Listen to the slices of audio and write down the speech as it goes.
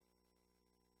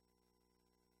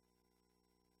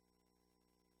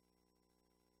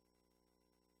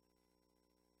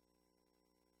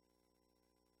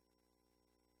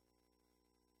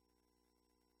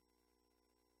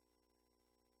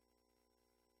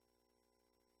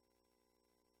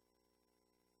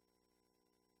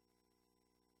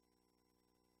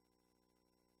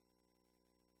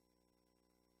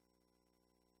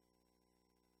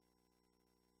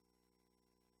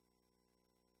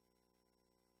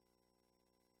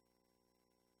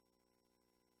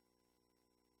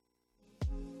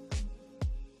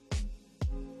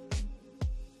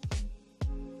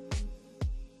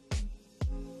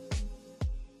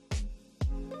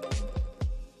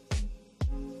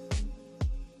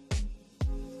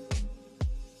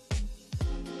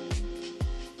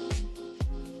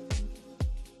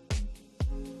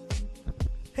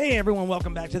Hey everyone,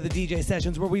 welcome back to the DJ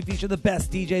Sessions, where we feature the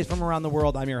best DJs from around the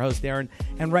world. I'm your host, Aaron,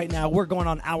 and right now we're going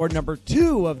on hour number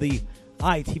 2 of the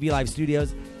ITV Live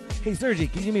Studios. Hey Sergi,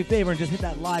 can you do me a favor and just hit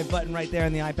that live button right there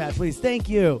on the iPad, please? Thank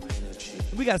you.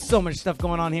 We got so much stuff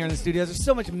going on here in the studios. There's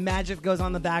so much magic that goes on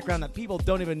in the background that people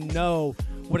don't even know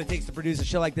what it takes to produce a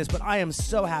show like this, but I am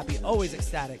so happy, always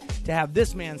ecstatic, to have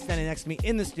this man standing next to me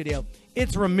in the studio.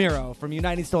 It's Ramiro from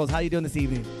Uniting Souls. How you doing this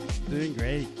evening? Doing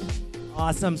great.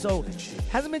 Awesome. So,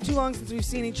 hasn't been too long since we've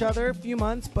seen each other, a few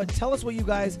months, but tell us what you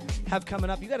guys have coming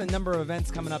up. You got a number of events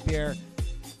coming up here.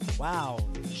 Wow.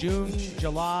 June,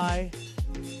 July,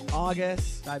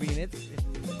 August. I mean,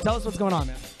 tell us what's going on,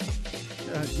 man.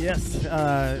 Yes,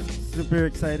 super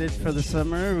excited for the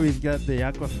summer. We've got the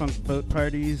Aquafunk boat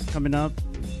parties coming up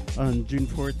on June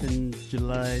 4th and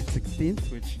July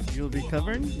 16th, which you'll be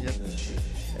covering. Yep.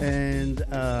 And,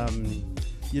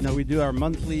 we do our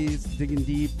monthlies, Digging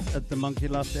Deep at the Monkey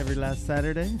Loft every last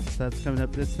Saturday. So that's coming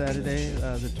up this Saturday,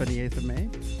 the 28th of May.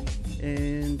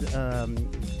 And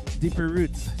Deeper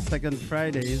Roots, second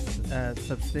Fridays at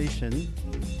Substation.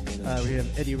 We have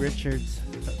Eddie Richards,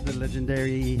 the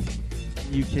legendary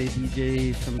UK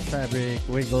DJ from Fabric,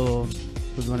 Wiggle,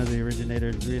 who's one of the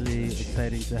originators. Really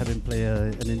exciting to have him play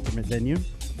an intimate venue.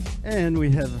 And we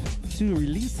have 2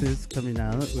 releases coming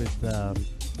out with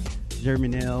Jeremy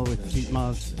Nail with Pete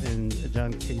Moss and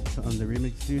John Cates on the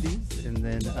remix duties. And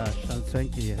then Sean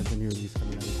Swanky has a new release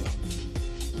coming out as well.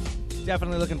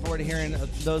 Definitely looking forward to hearing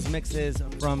those mixes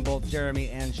from both Jeremy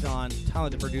and Sean,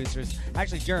 talented producers.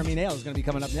 Actually, Jeremy Nail is going to be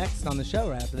coming up next on the show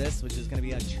right after this, which is going to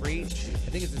be a treat. I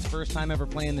think it's his first time ever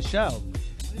playing the show.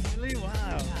 Really? Wow.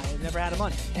 Yeah, I've never had him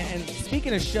on. And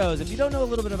speaking of shows, if you don't know a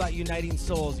little bit about Uniting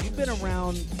Souls, you've been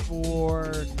around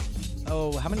for,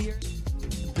 how many years?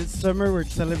 This summer, we're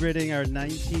celebrating our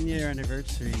 19-year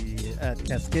anniversary at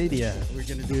Cascadia. We're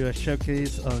going to do a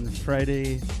showcase on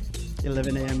Friday,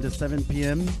 11 a.m. to 7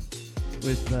 p.m.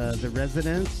 with the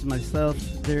residents, myself,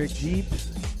 Derek Jeep,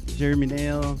 Jeremy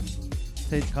Nail,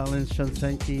 Tate Collins, Sean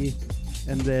Sankey,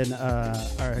 and then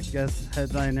our guest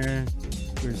headliner.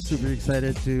 We're super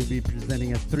excited to be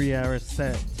presenting a 3-hour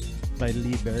set by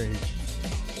Lee Burridge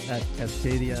at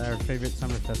Cascadia, our favorite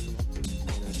summer festival.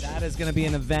 That is going to be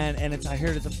an event, and I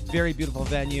heard it's a very beautiful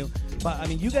venue. But, I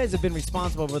mean, you guys have been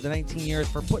responsible over the 19 years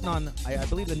for putting on, I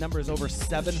believe the number is over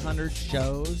 700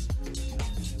 shows.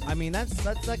 I mean, that's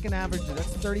like an average. That's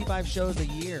 35 shows a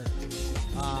year.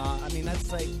 I mean,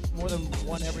 that's like more than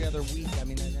one every other week. I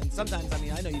mean, and sometimes, I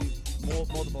mean, I know you do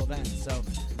multiple events. So,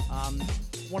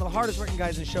 one of the hardest working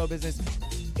guys in show business.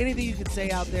 Anything you could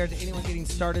say out there to anyone getting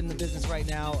started in the business right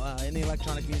now, in the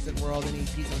electronic music world, any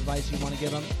piece of advice you want to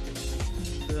give them?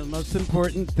 The most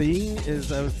important thing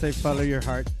is, I would say, follow your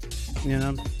heart. You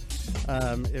know,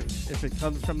 if it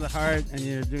comes from the heart and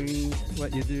you're doing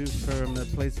what you do from a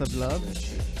place of love,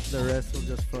 the rest will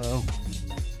just flow.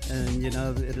 And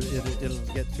it'll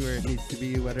get to where it needs to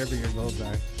be, whatever your goals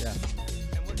are. Yeah.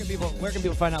 And where can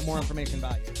people find out more information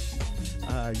about you?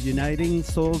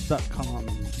 UnitingSouls.com.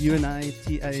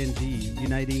 UNITING.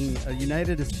 Uniting.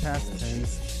 United is past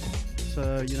tense.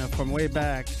 So, from way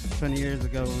back 20 years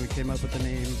ago when we came up with the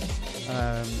name,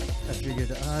 I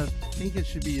figured, I think it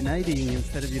should be uniting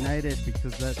instead of united,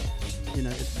 because that,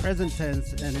 it's present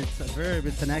tense and it's a verb,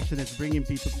 it's an action, it's bringing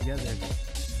people together.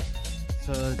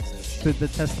 So it stood the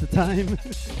test of time.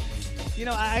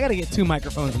 I got to get 2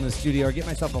 microphones in the studio or get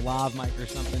myself a lav mic or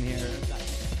something here.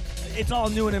 It's all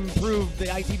new and improved. The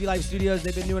ITV Live Studios,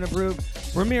 they've been new and improved.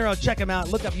 Ramiro, check them out.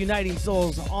 Look up Uniting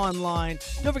Souls online.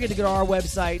 Don't forget to go to our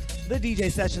website,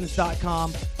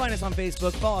 thedjsessions.com. Find us on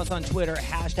Facebook. Follow us on Twitter.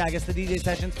 Hashtag us, The DJ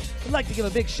Sessions. We'd like to give a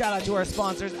big shout out to our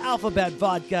sponsors, Alphabet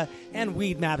Vodka and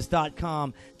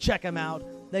WeedMaps.com. Check them out.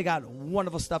 They got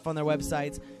wonderful stuff on their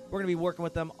websites. We're going to be working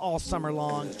with them all summer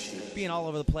long, being all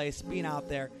over the place, being out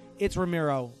there. It's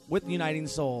Ramiro with Uniting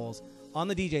Souls on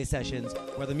the DJ Sessions,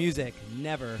 where the music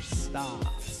never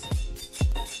stops.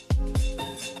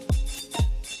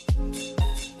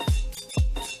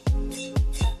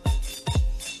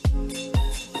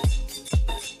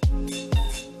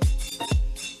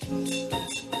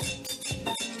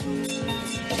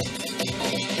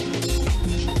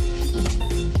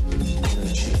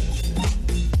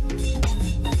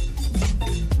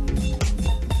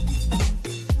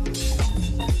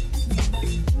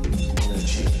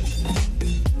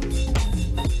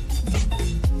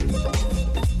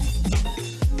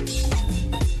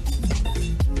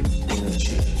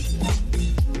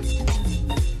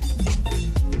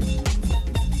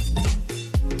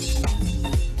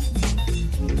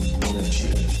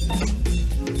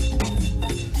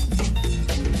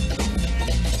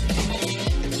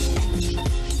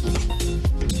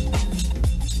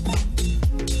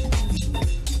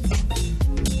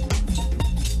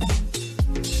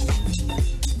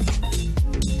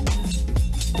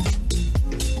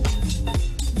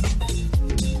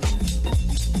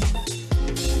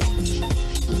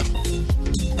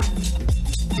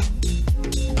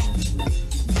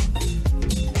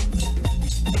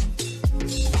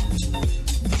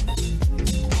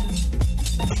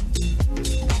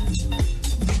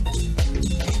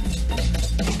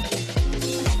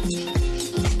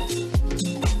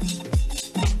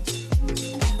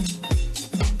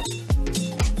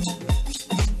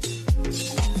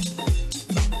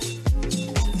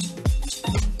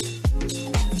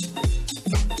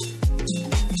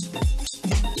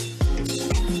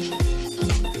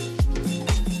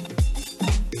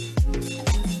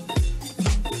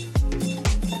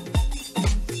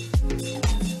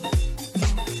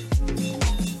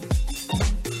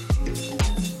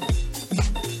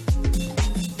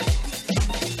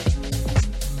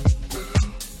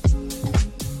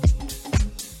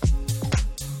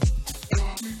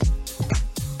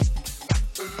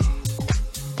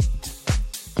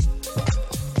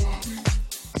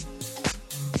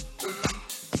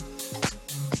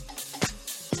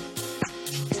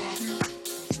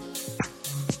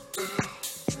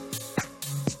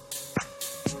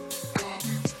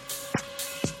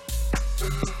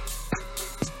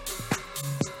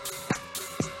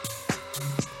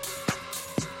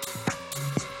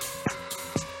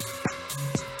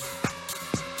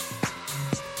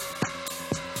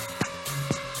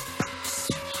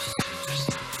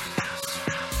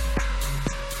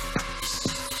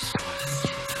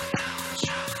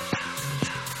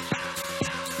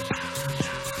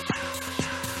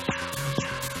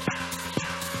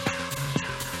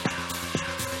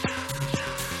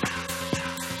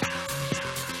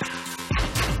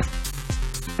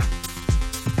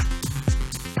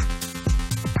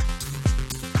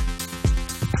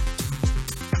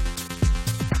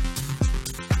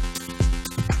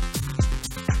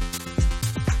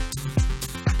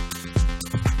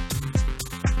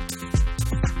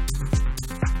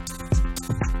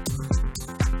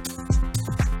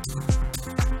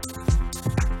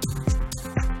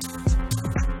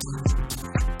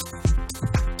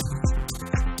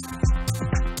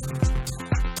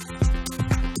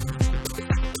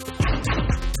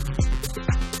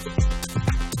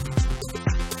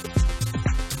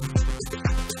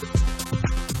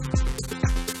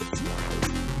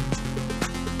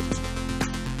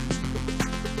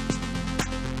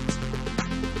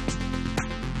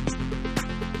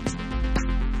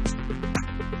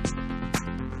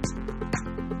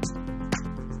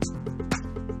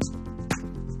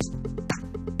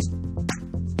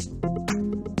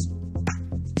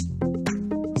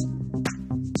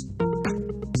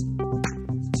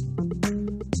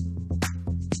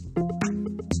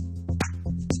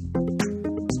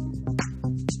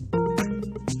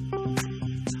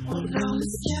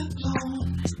 let's get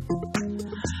blown.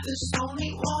 There's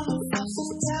only one of us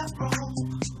is that wrong.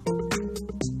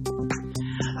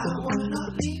 I wanna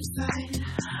not leave sight.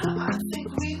 I think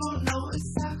we will know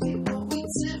exactly what we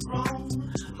did wrong.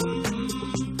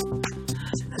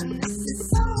 And this is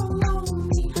so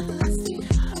lonely. Let's be,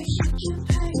 wish you can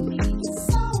pay me. It's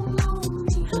so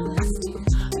lonely. Let's be,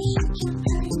 wish you can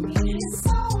pay me. It's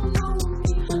so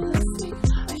lonely. Let's be,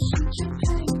 wish you can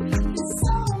pay me. It's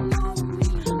so lonely.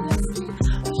 Let's be,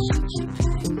 wish you can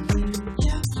pay me.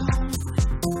 Get blown.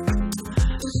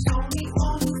 There's only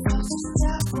one of us is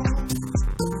that wrong.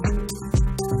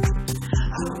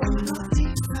 I wanna not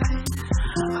leave sight.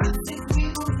 I think we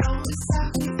will know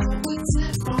exactly what we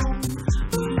did wrong.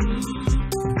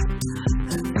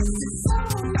 And this is so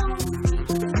lonely.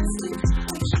 Let's be,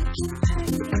 wish you can pay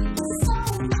me. It's so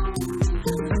lonely.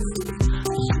 Let's be,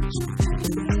 wish you can pay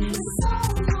me. It's so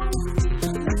lonely.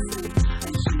 Let's be,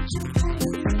 wish you can pay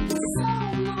me. It's so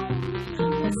lonely.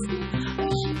 Let's be,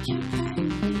 wish you can pay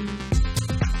me.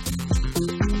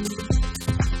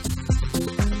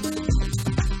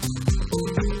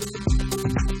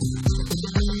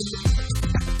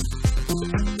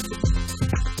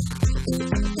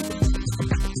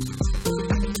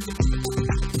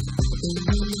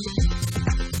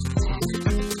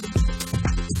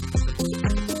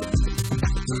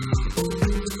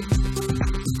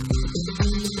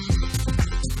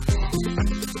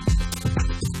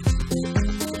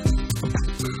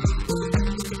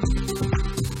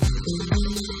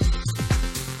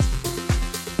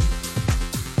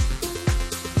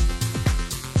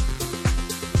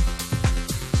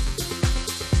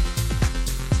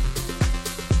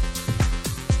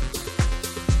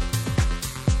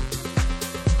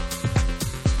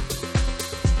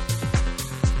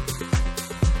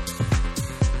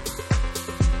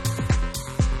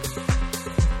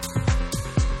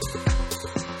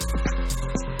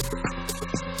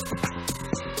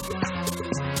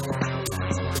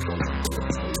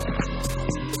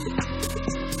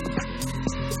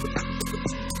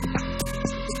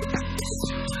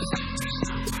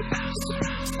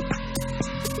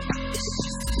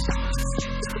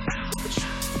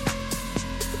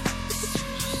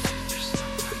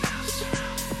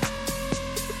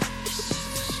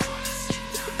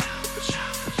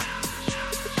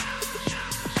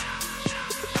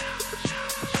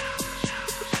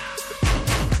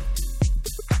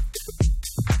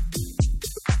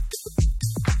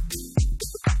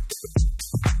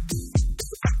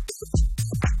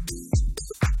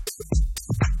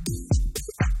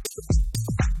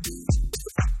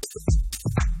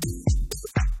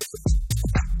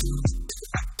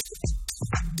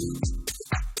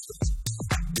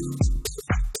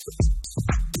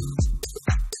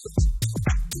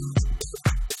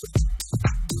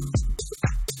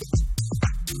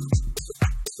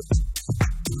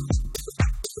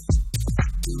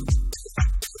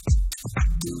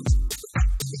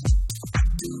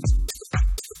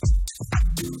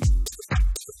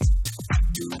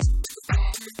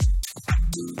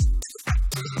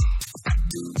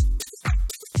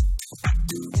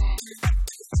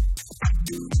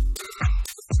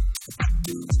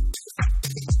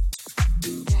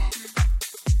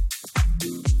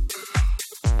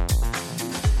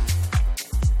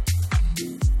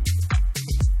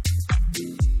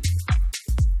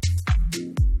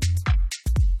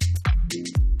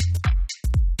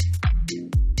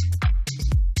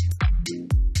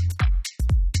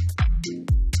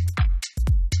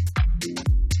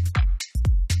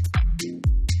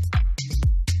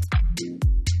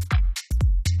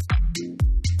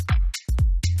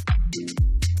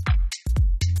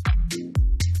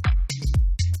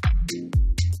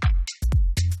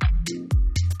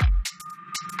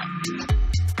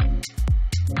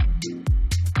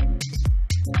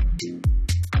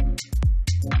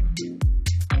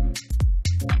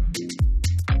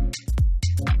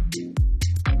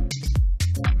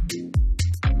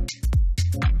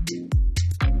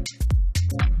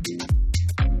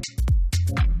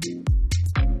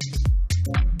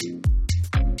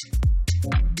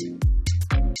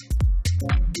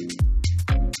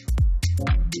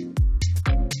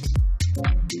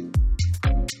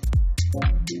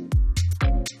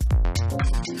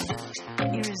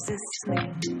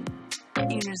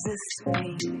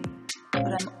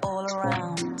 but I'm all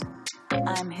around.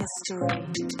 I'm history.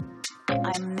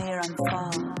 I'm near and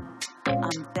far.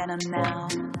 I'm then and now.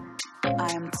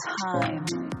 I am time.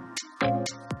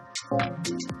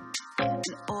 And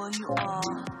all you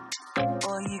are,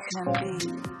 all you can be.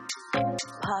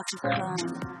 Party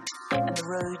crime and the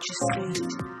road you see.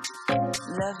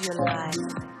 Love your life.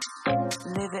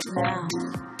 Live it now.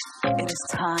 It is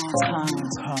time.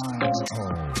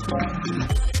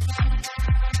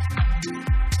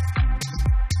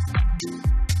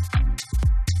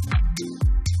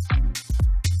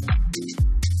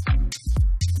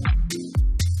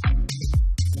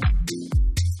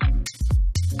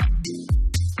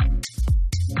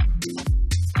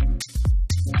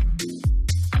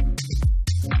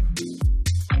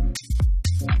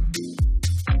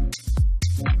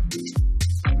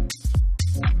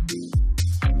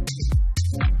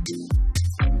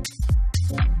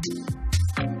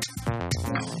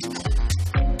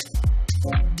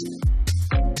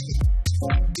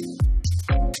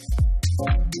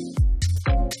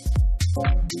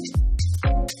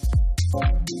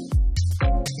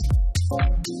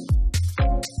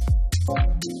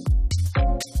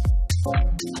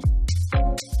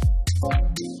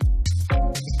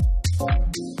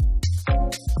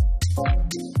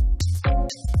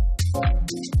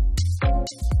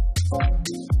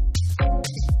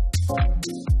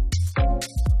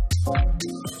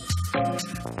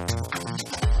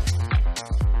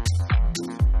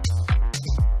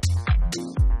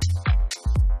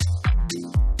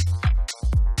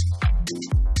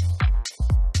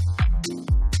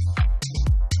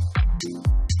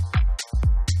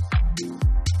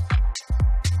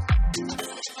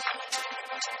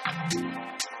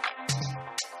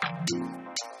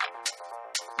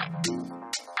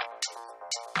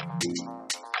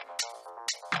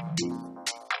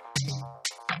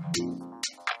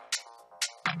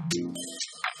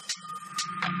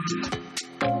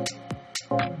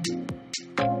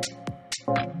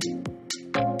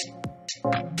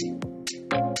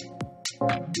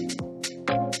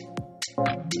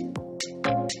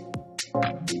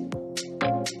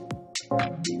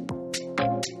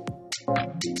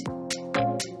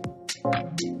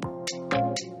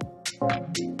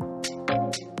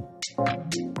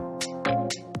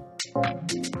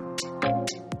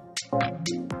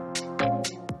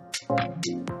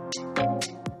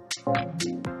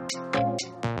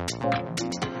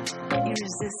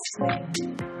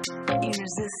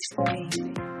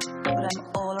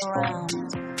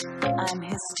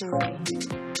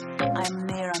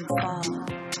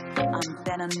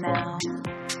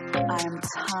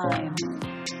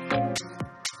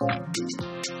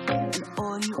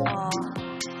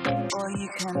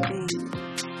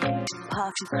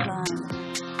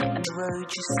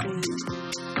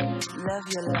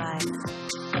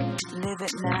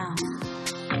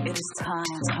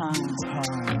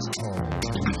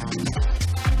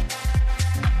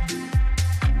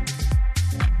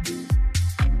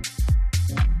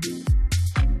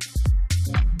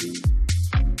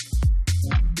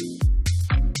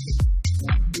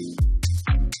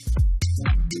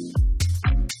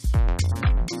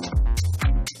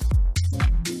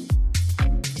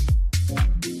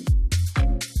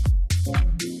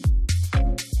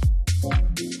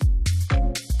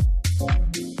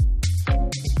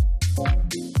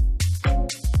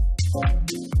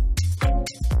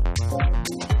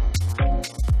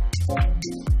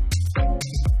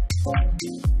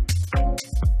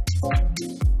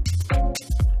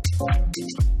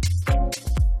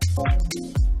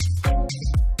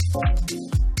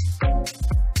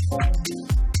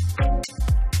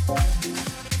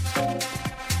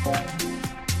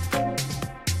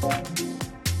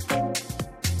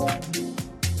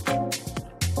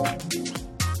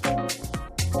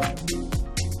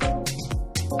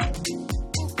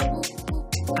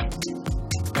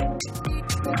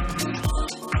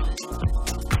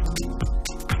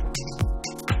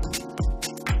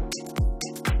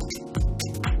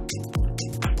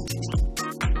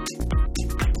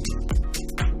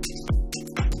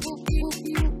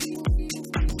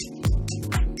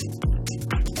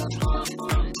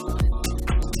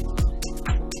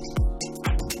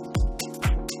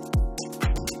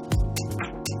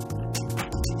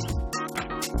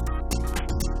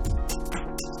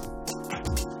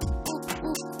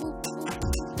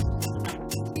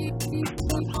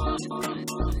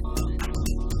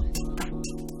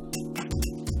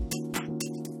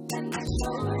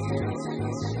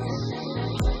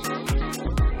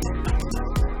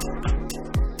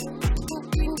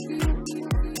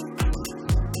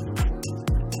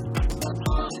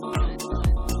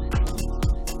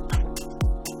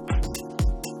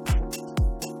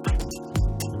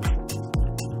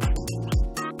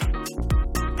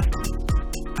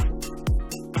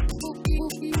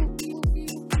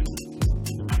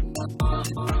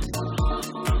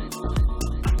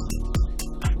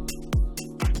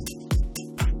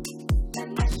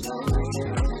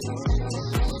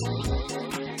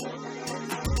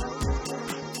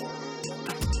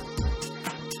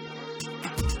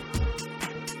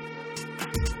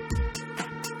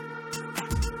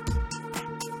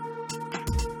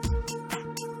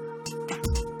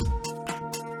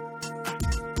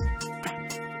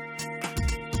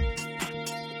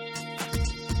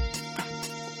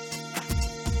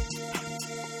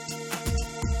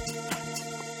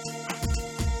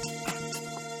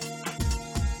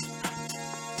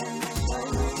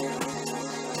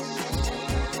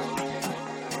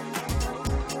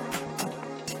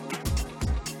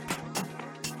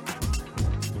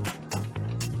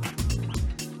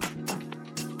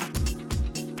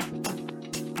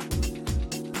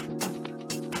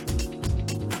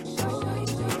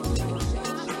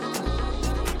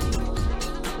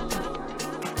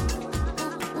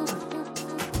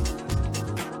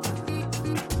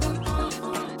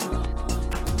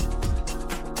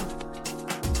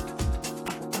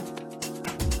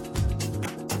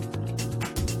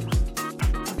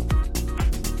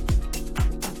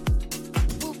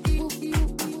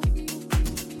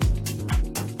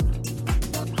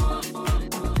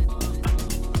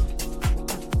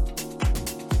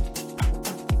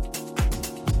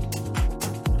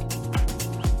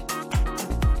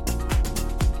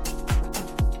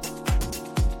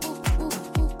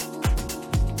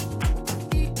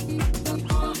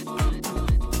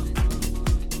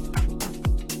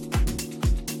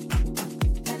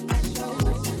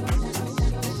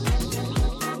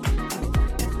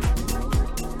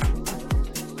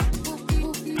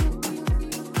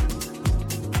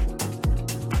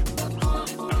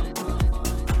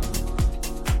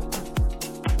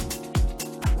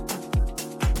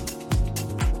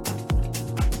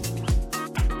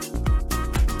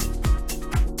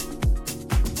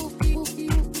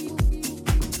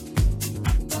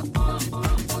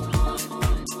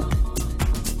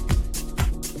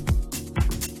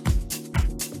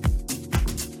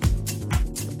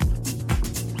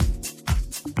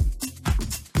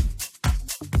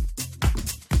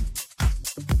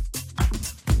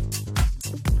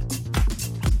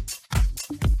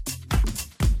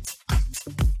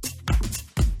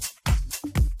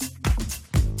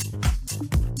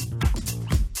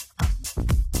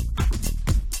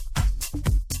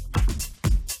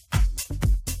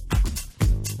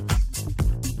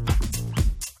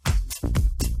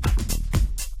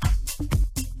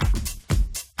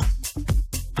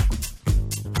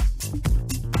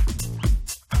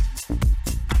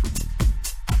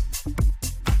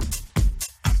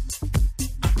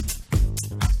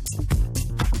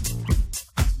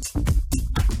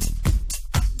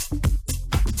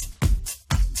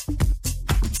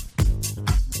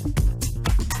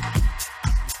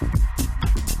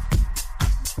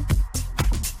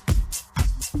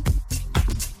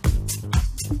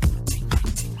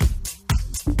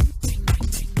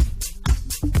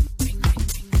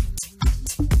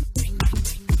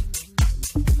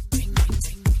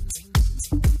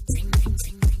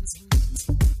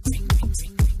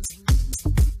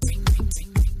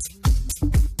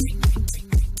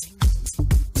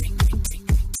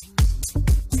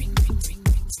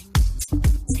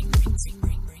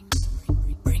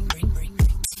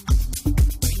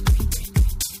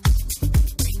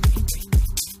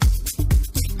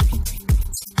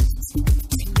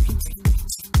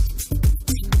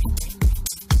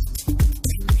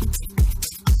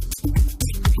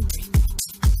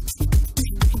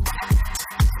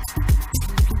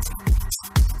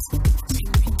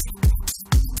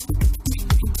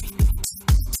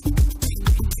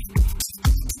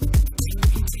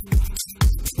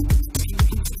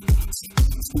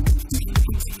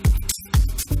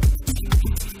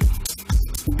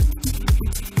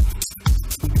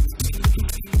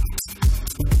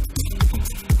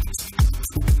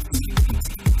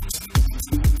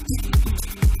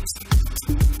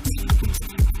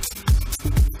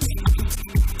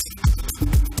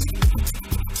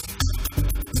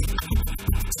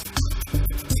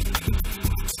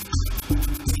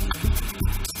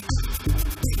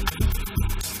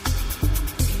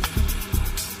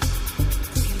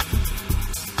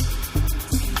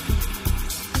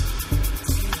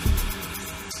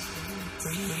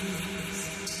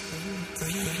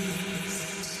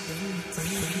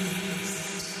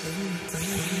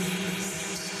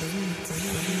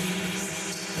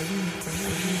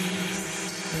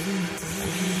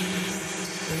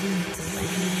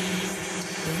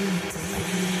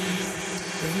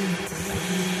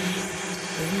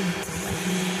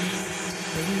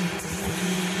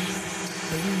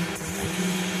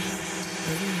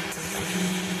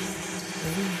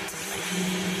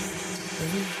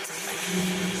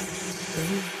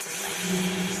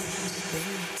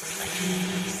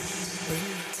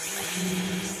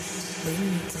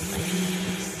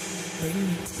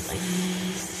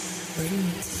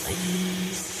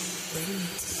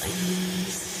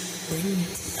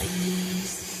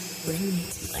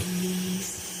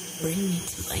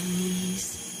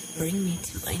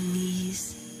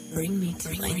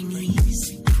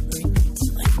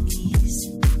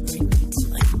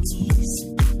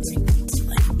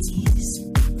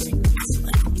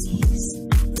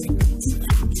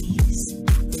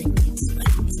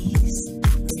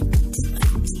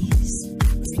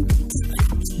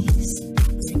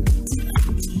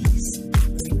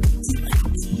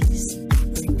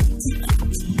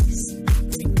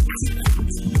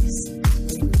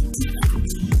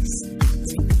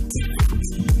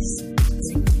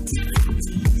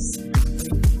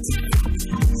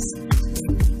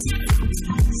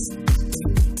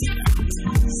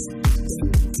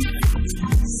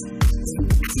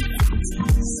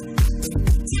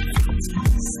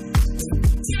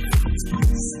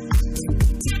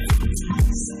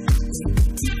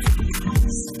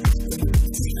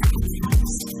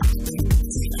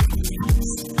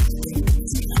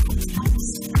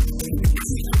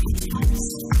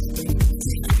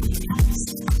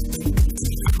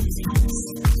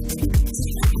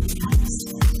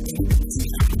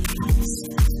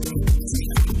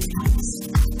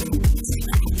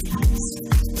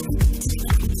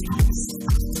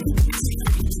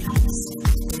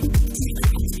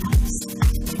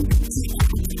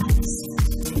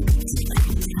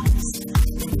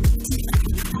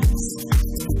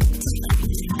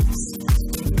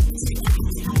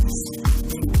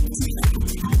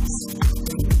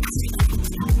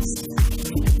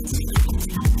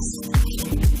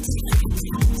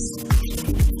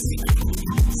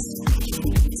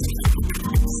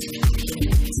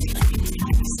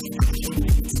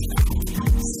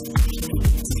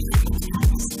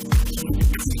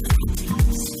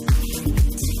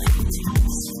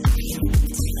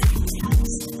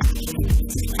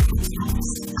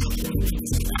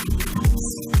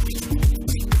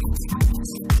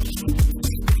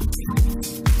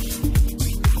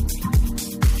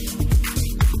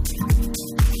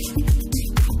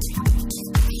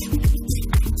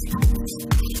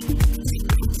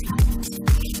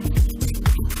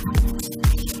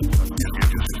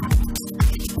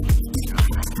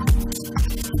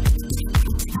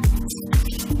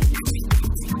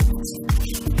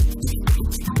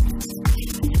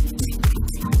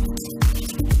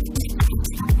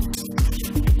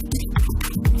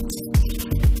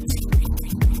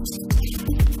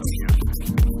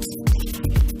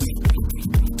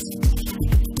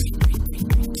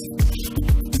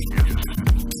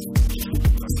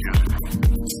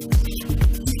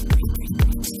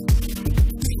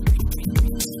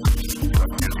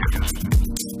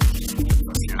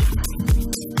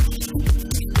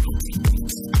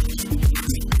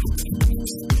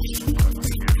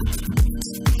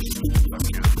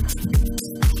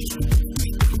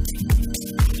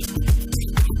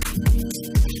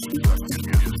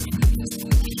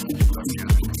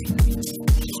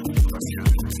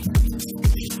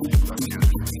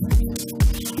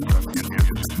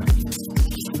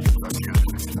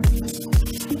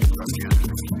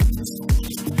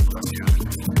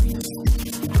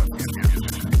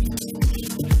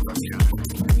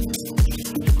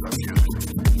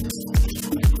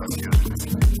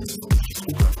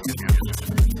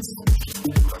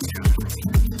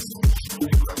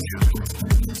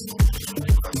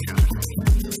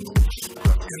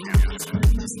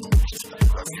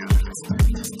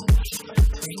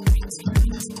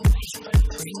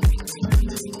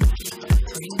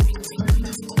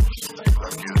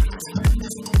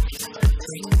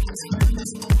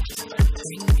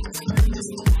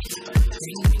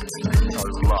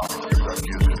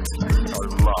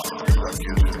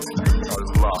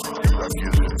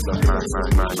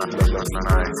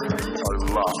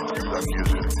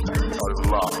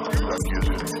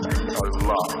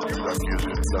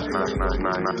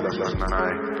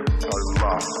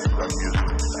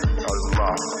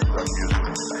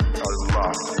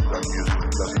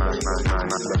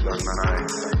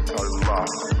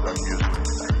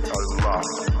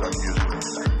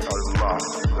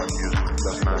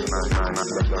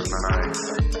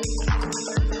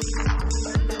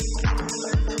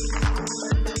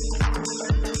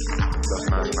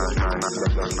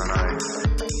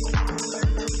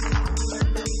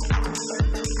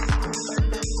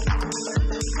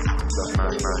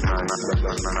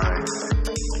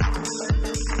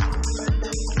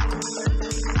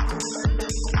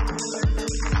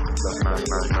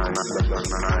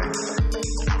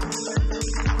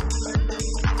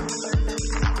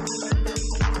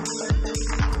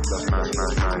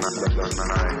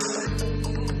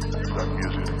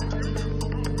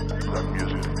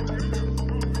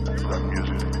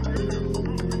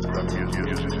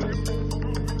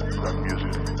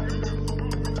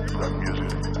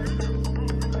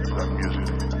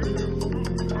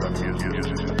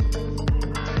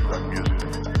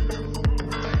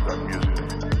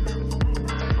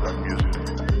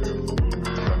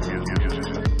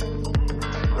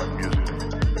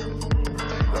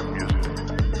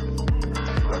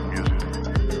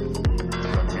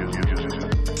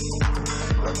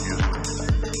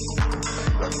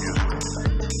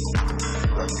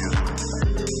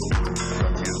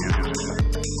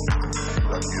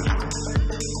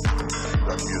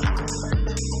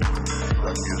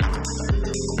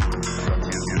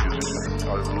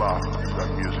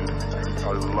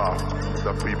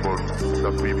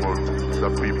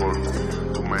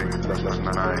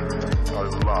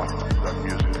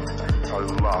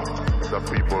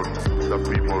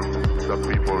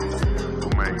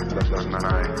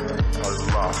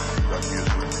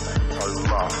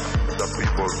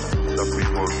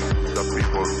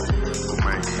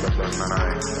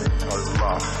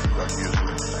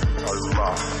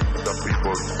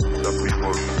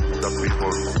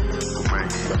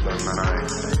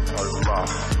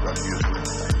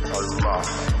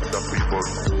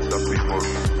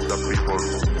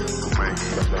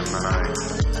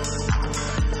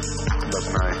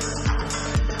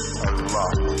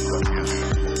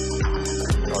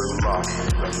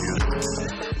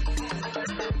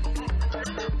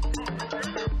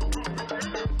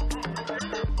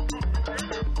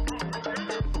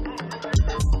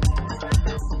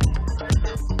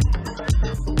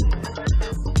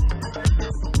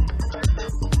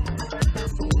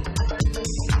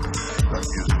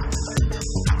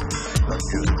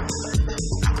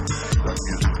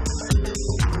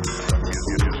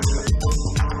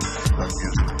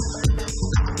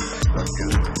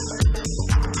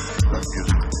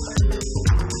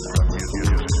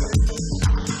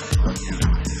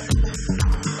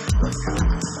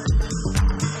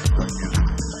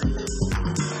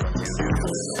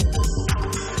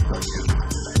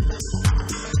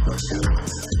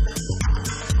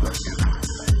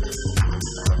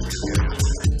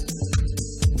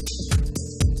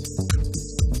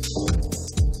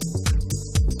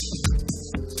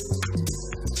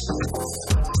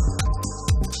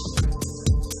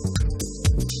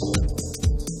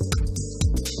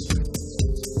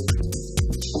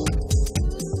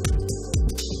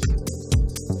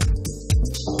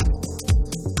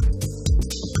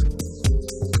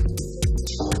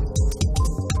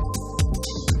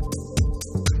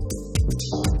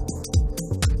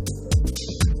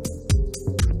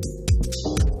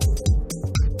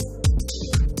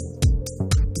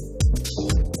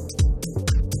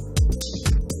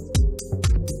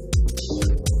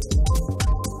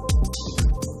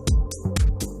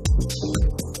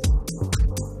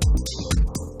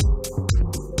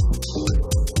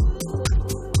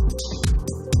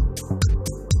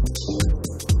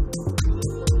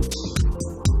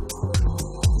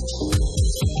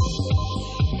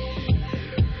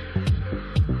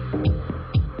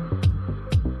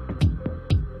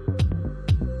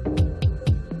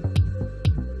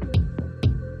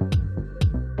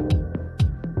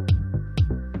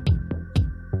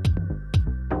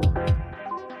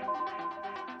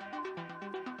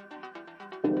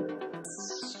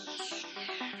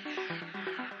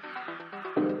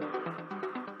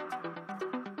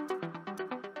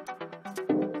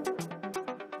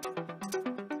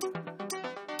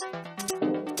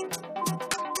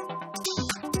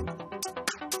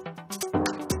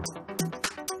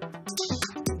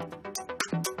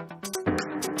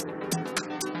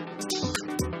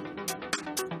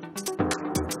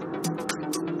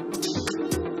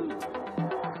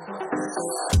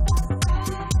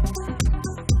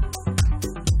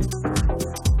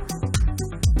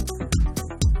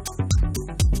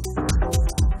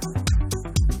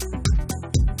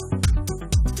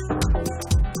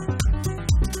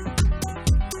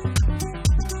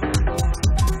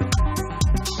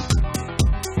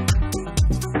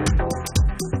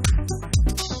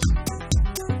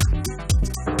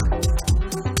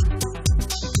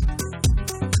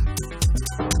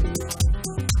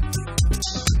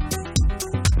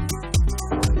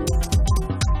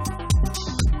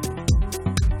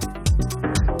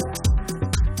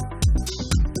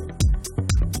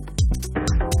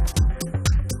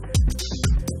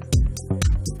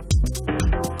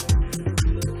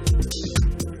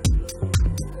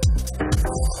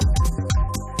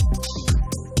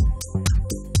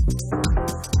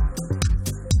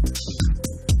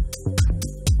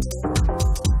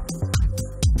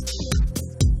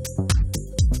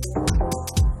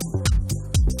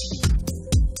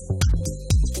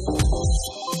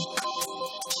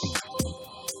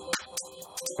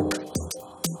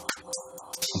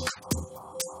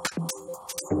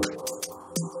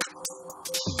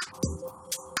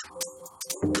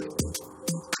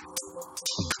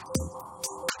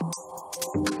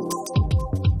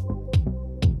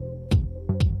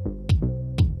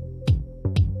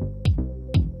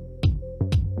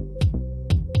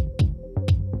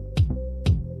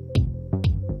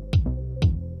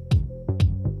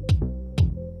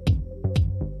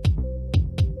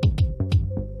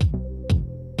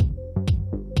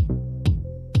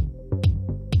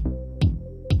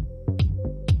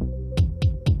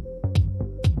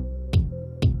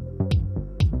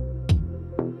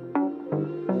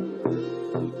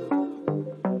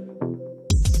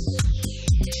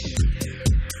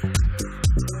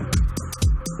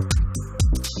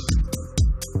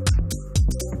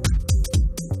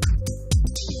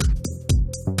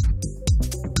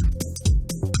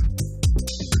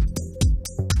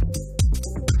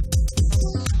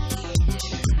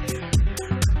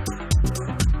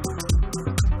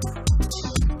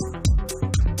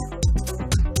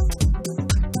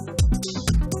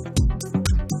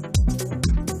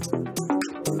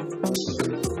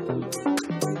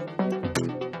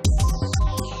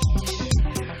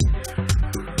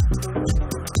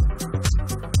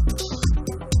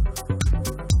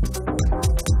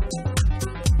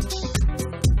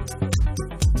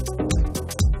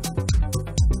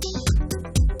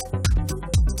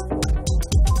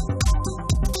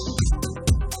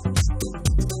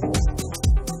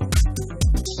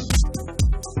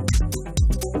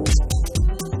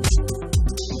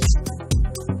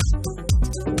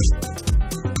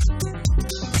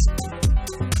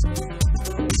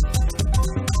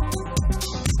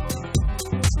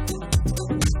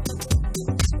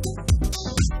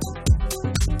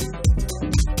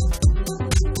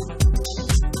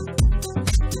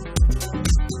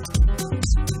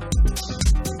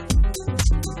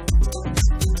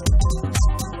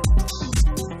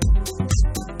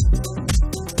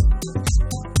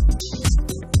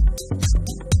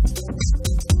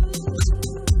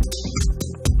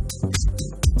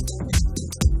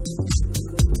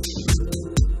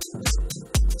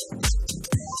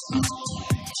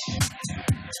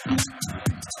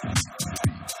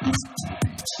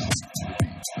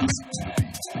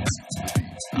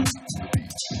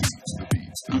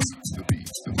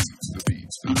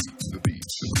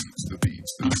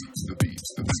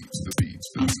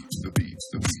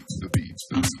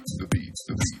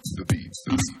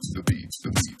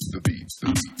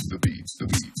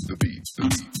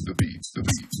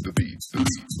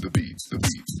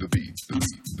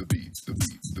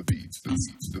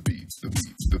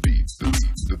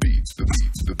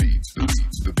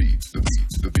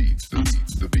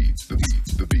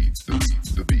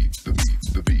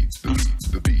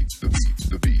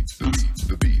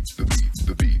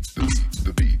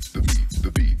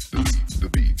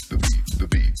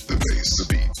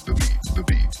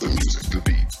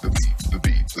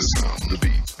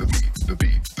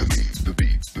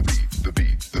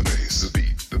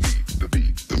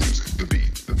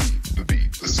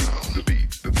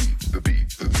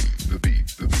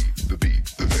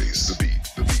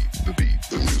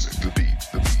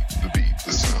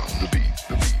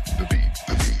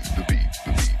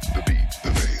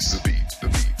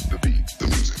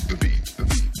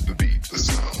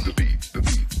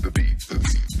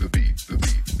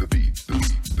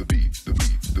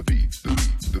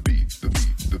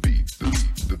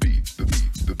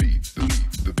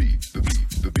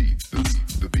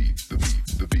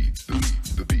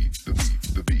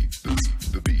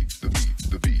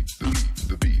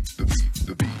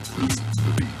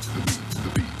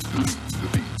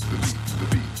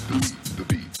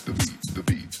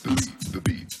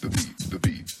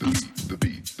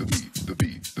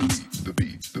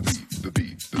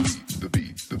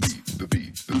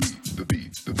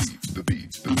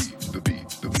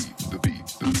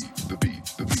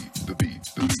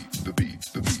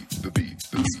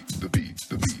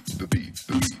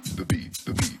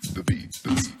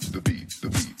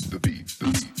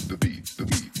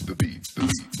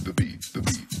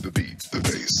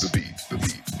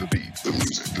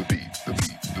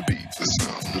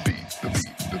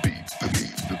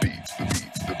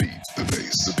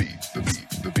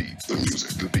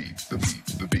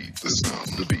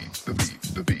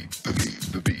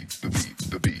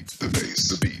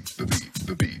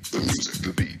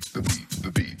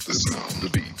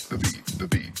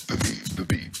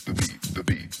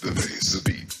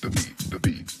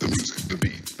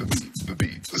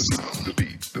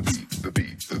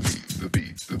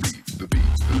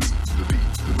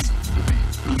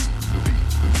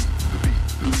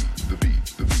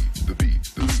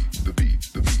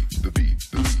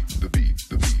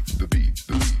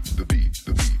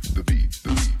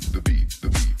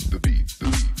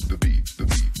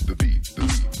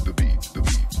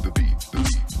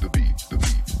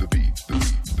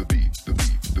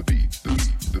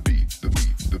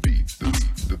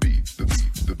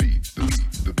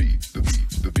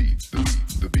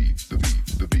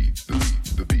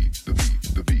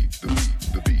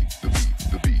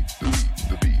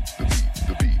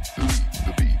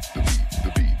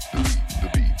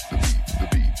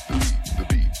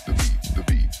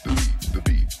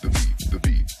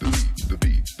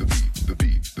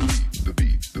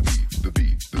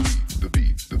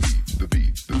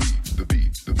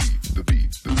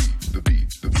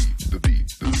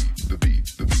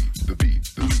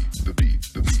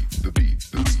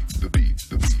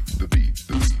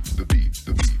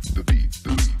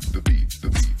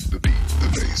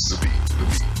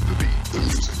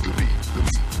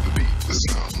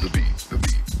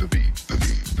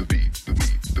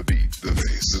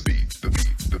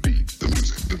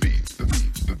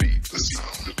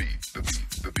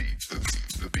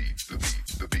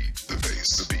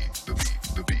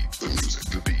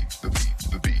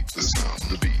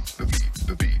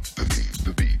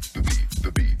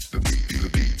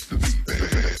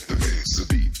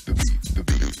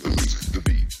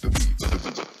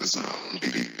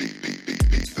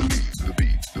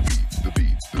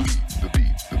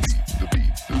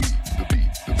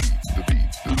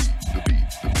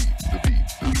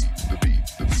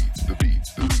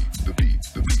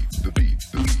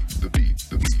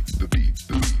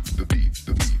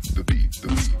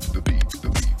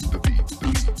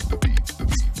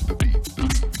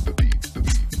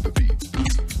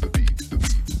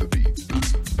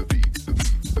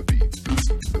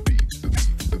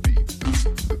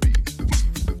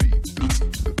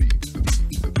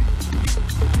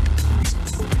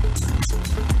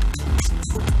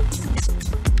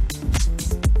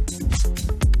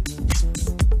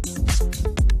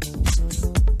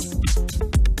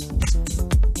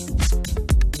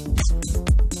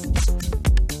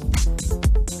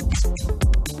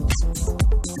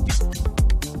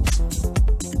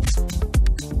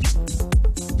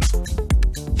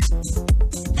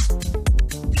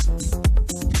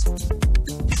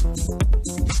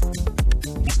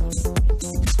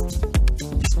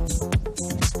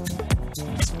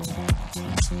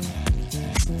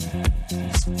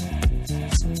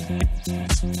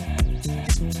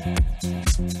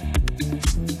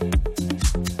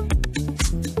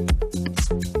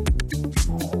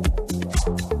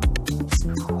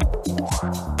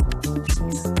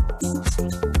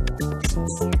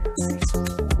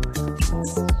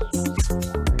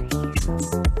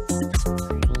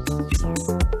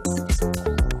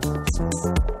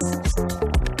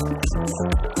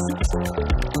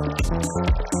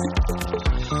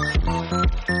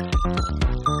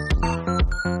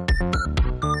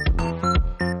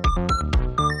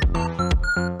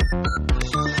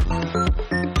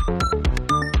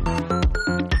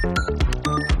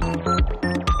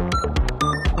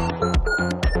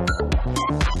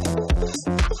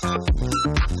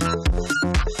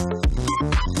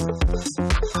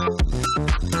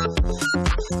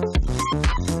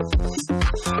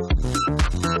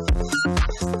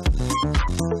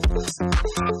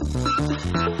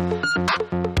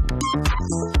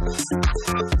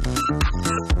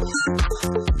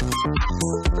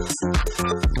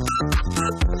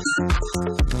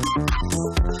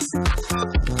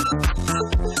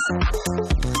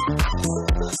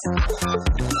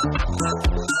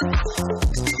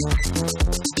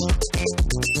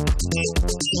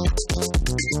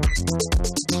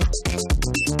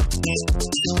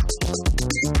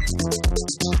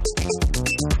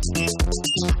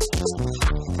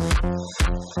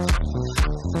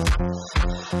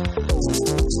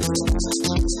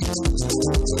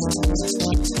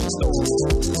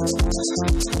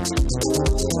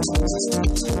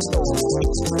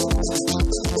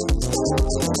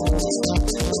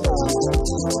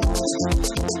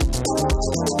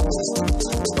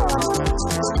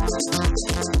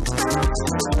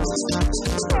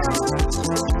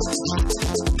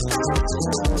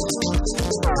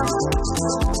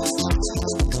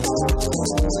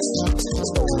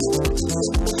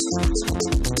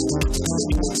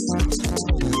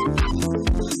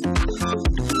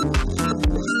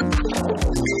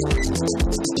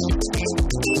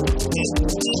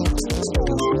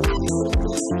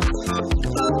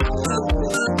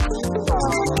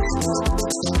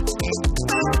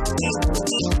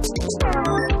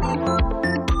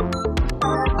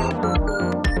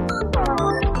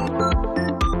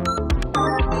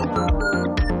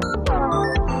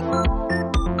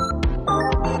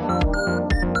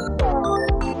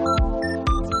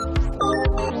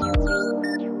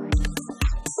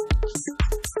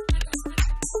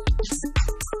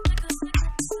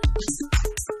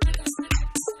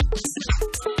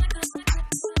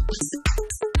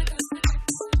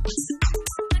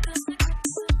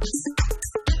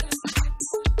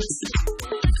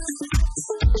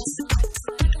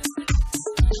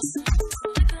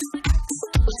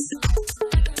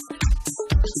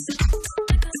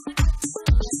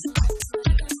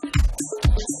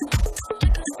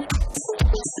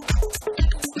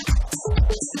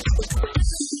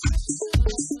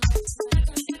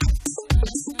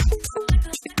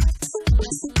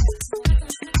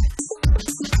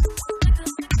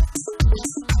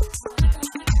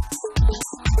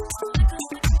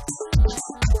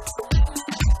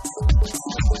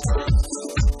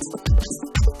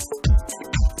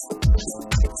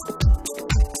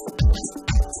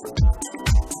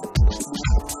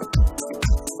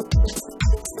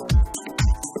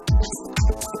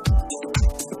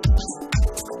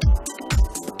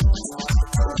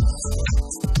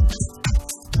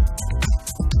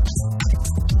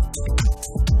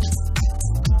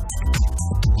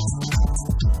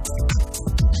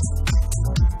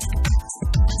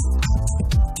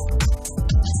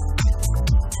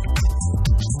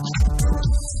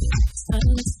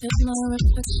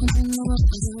 reflection in the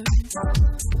water.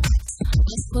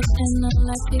 Whisper in the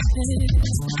light prepared.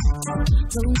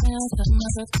 Blue nails have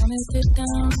never commented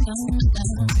down, down,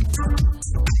 down.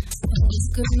 And this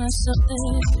could mess up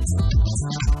there.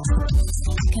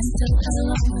 Can't tell how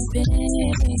long I've been in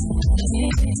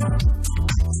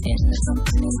the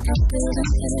company of building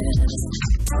tears.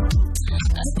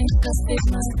 I think I fit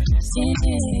my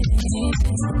skin.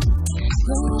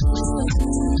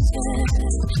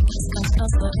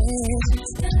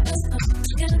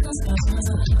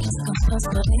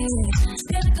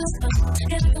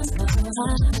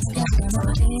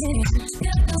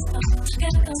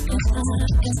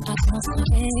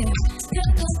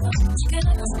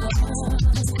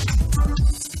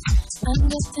 I'm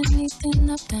just anything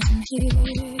up down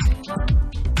here.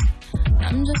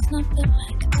 I'm just not the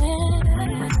like that.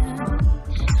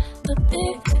 The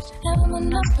big fish have a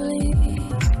monopoly.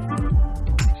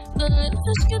 The little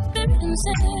fish get buried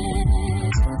inside.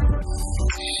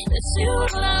 It's you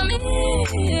and me.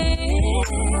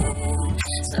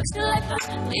 Sucks you like a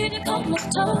lead you got my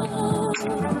toes.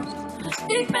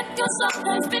 Big back yourself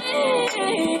and spin.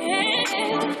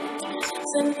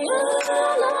 Send me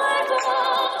like a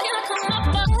can I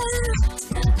come up?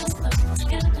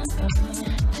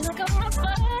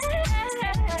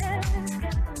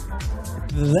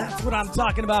 That's what I'm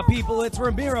talking about, people. It's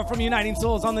Ramiro from Uniting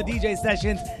Souls on the DJ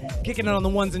sessions, kicking it on the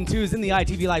ones and twos in the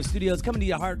ITV Live studios, coming to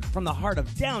you from the heart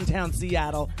of downtown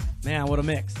Seattle. Man, what a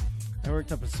mix. I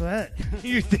worked up a sweat.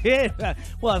 You did?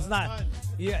 Well, it's not.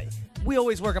 Yeah, we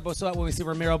always work up a sweat when we see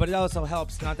Ramiro, but it also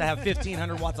helps not to have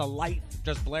 1,500 watts of light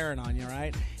just blaring on you,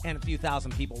 right? And a few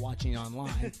thousand people watching you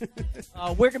online.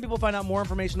 Where can people find out more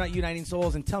information about Uniting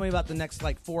Souls? And tell me about the next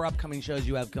 4 upcoming shows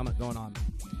you have going on.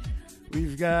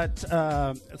 We've got,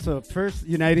 so first,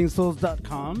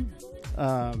 unitingsouls.com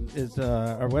is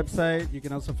our website. You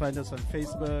can also find us on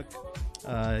Facebook,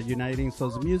 Uniting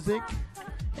Souls Music,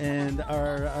 and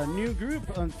our new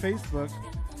group on Facebook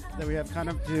that we have kind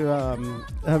of to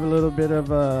have a little bit of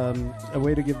a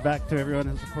way to give back to everyone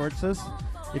who supports us.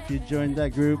 If you join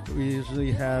that group, we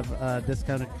usually have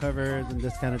discounted covers and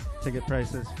discounted ticket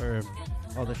prices for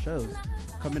all the shows.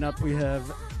 Coming up, we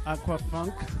have Aqua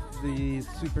Funk, the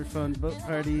super fun boat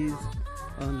parties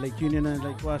on Lake Union and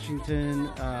Lake Washington.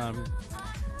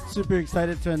 Super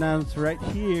excited to announce right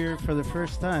here for the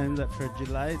first time that for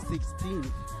July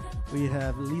 16th, we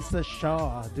have Lisa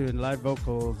Shaw doing a live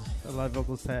vocal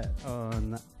set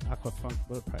on Aqua Funk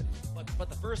boat party. But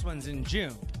the first one's in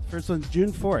June. First one's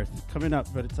June 4th, coming up,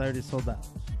 but it's already sold out.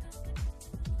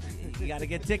 You got to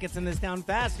get tickets in this town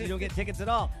fast. You don't get tickets at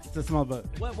all. It's a small boat.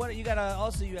 What you got to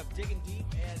also, you have Digging Deep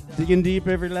and Digging Deep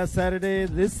every last Saturday.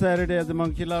 This Saturday at the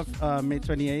Monkey Loft, May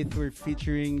 28th, we're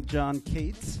featuring John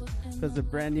Cates. There's a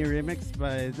brand new remix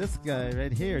by this guy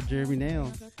right here, Jeremy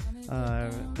Nail.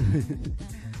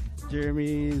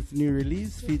 Jeremy's new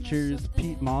release features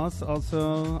Pete Moss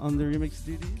also on the remix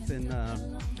duties, and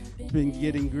been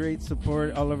getting great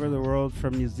support all over the world,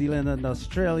 from New Zealand and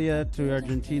Australia to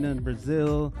Argentina and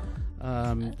Brazil,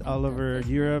 all over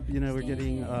Europe. We're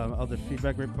getting all the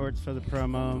feedback reports for the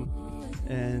promo,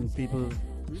 and people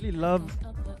really love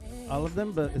all of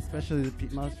them, but especially the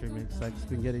Pete Moss remix. It's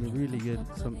been getting really good,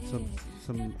 some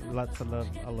lots of love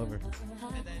all over. And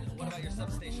then what about your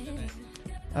Substation event?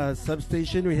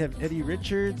 Substation, we have Eddie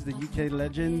Richards, the UK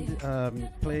legend,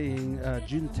 playing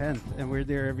June 10th, and we're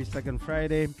there every second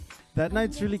Friday. That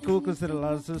night's really cool because it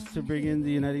allows us to bring in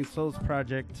the Uniting Souls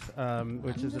Project,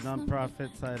 which is a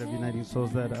non-profit side of Uniting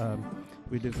Souls that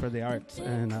we do for the arts,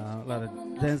 and a lot of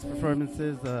dance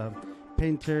performances,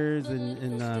 painters,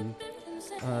 and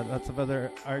lots of other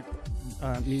art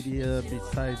media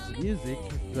besides music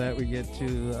that we get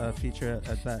to feature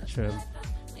at that show.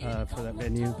 For that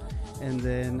venue. And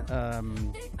then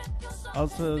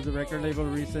also the record label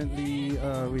recently,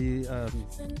 we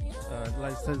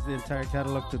licensed the entire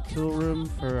catalog to Tool Room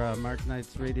for Mark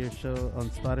Knight's radio show on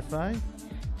Spotify,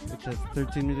 which has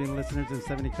 13 million listeners in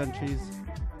 70 countries.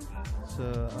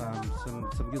 So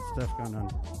some good stuff going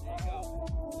on.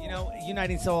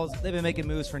 Uniting Souls, they've been making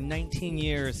moves for 19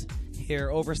 years here,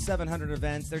 over 700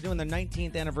 events. They're doing their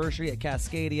 19th anniversary at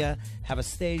Cascadia, have a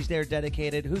stage there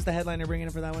dedicated. Who's the headliner bringing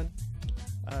in for that one?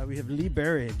 We have Lee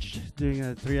Berridge doing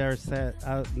a 3-hour set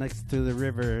out next to the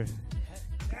river.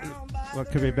 What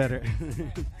could be better?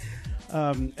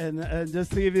 And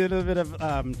just to give you a little bit of,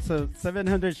 so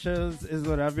 700 shows is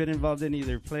what I've been involved in,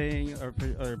 either playing or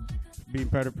being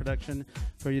part of production.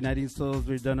 For Uniting Souls,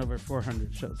 we've done over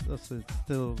 400 shows. So it's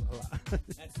still a lot.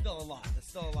 That's still a lot. That's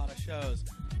still a lot of shows.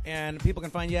 And people can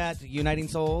find you at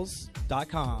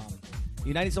unitingsouls.com.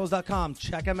 Unitingsouls.com.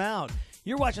 Check them out.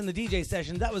 You're watching the DJ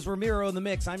Sessions. That was Ramiro in the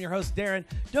Mix. I'm your host, Darren.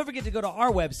 Don't forget to go to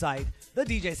our website,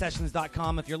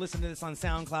 thedjsessions.com. If you're listening to this on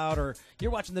SoundCloud or you're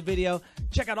watching the video,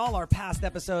 check out all our past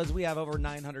episodes. We have over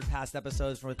 900 past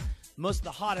episodes with most of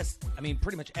the hottest,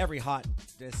 pretty much every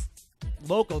hottest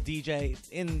local DJ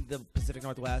in the Pacific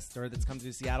Northwest or that's come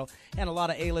through Seattle, and a lot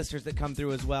of A-listers that come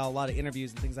through as well, a lot of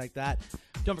interviews and things like that.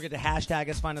 Don't forget to hashtag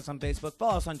us, find us on Facebook,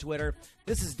 follow us on Twitter.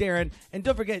 This is Darren, and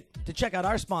don't forget to check out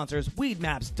our sponsors,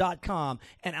 weedmaps.com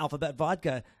and Alphabet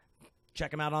Vodka. Check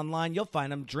them out online. You'll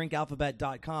find them,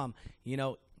 drinkalphabet.com.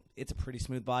 It's a pretty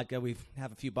smooth vodka. We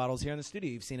have a few bottles here in the studio.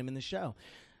 You've seen them in the show.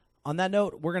 On that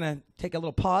note, we're going to take a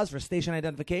little pause for station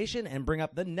identification and bring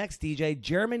up the next DJ,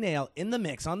 Jeremy Nail, in the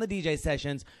mix on the DJ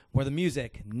Sessions, where the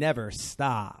music never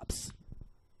stops.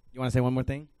 You want to say one more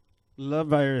thing? Love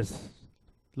virus.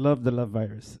 Love the love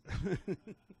virus.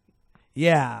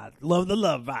 Yeah, love the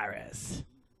love virus.